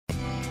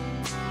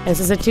This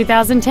is a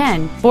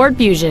 2010 Ford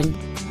Fusion.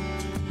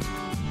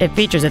 It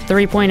features a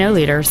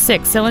 3.0-liter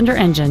 6-cylinder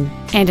engine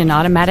and an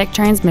automatic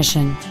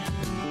transmission.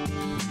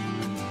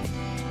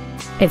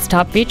 Its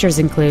top features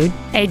include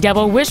a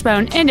double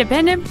wishbone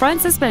independent front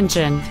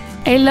suspension,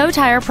 a low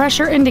tire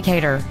pressure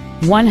indicator,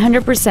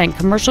 100%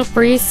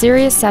 commercial-free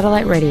Sirius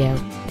satellite radio,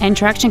 and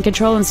traction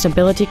control and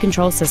stability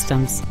control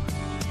systems.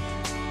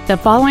 The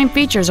following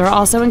features are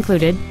also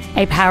included: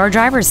 a power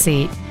driver's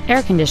seat,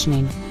 air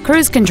conditioning,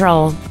 cruise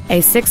control, a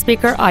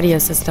 6-speaker audio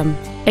system,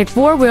 a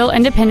 4-wheel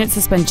independent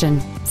suspension,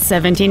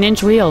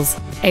 17-inch wheels,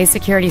 a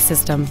security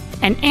system,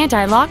 an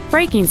anti-lock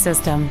braking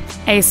system,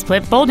 a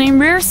split folding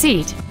rear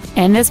seat,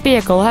 and this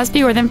vehicle has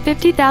fewer than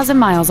 50,000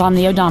 miles on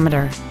the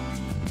odometer.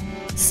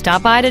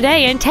 Stop by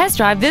today and test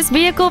drive this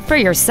vehicle for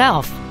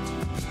yourself.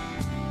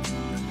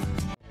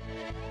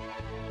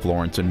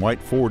 Florence and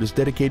White Ford is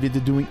dedicated to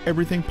doing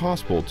everything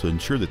possible to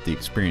ensure that the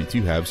experience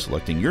you have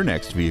selecting your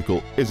next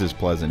vehicle is as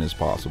pleasant as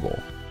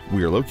possible.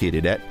 We are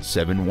located at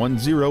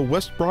 710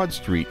 West Broad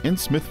Street in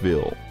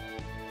Smithville.